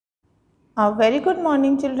A very good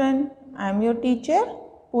morning, children. I am your teacher,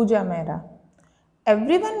 Pooja Mehra.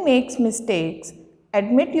 Everyone makes mistakes.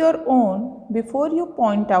 Admit your own before you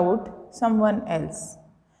point out someone else.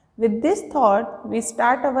 With this thought, we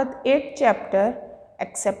start our 8th chapter,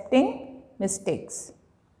 Accepting Mistakes.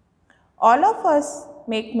 All of us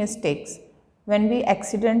make mistakes when we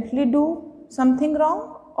accidentally do something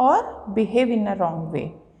wrong or behave in a wrong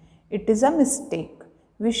way. It is a mistake.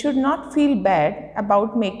 We should not feel bad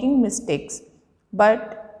about making mistakes,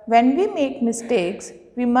 but when we make mistakes,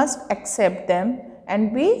 we must accept them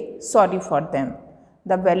and be sorry for them.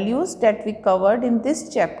 The values that we covered in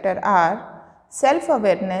this chapter are self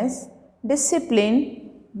awareness,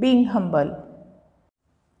 discipline, being humble.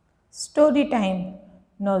 Story time.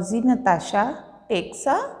 Nosy Natasha takes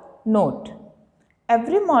a note.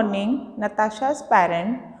 Every morning, Natasha's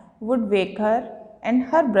parent would wake her and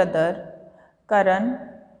her brother, Karan.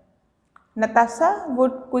 Natasha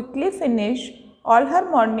would quickly finish all her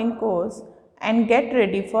morning chores and get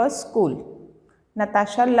ready for school.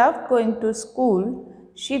 Natasha loved going to school.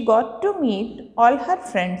 She got to meet all her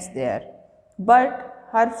friends there. But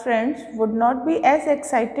her friends would not be as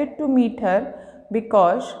excited to meet her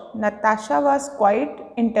because Natasha was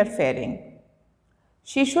quite interfering.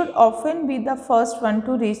 She should often be the first one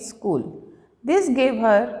to reach school. This gave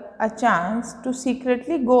her a chance to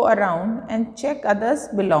secretly go around and check others'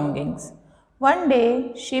 belongings. One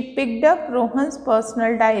day, she picked up Rohan's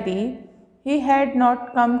personal diary. He had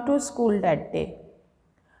not come to school that day.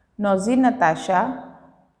 Nosy Natasha,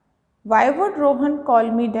 why would Rohan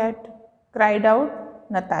call me that? Cried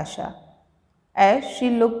out Natasha. As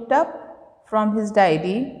she looked up from his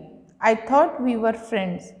diary, I thought we were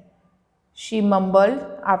friends. She mumbled.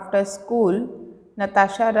 After school,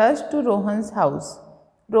 Natasha rushed to Rohan's house.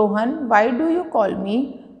 Rohan, why do you call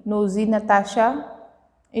me nosy Natasha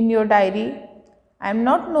in your diary? I am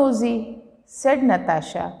not nosy, said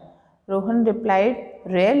Natasha. Rohan replied,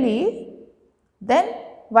 really? Then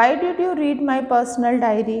why did you read my personal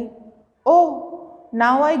diary? Oh,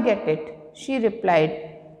 now I get it, she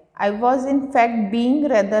replied. I was in fact being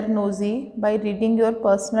rather nosy by reading your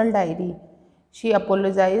personal diary. She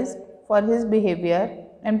apologized for his behavior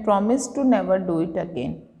and promised to never do it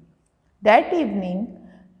again. That evening,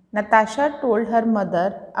 Natasha told her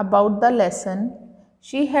mother about the lesson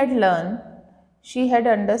she had learned. She had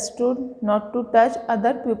understood not to touch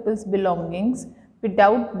other people's belongings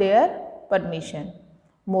without their permission.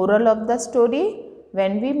 Moral of the story: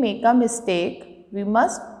 when we make a mistake, we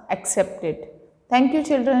must accept it. Thank you,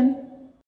 children.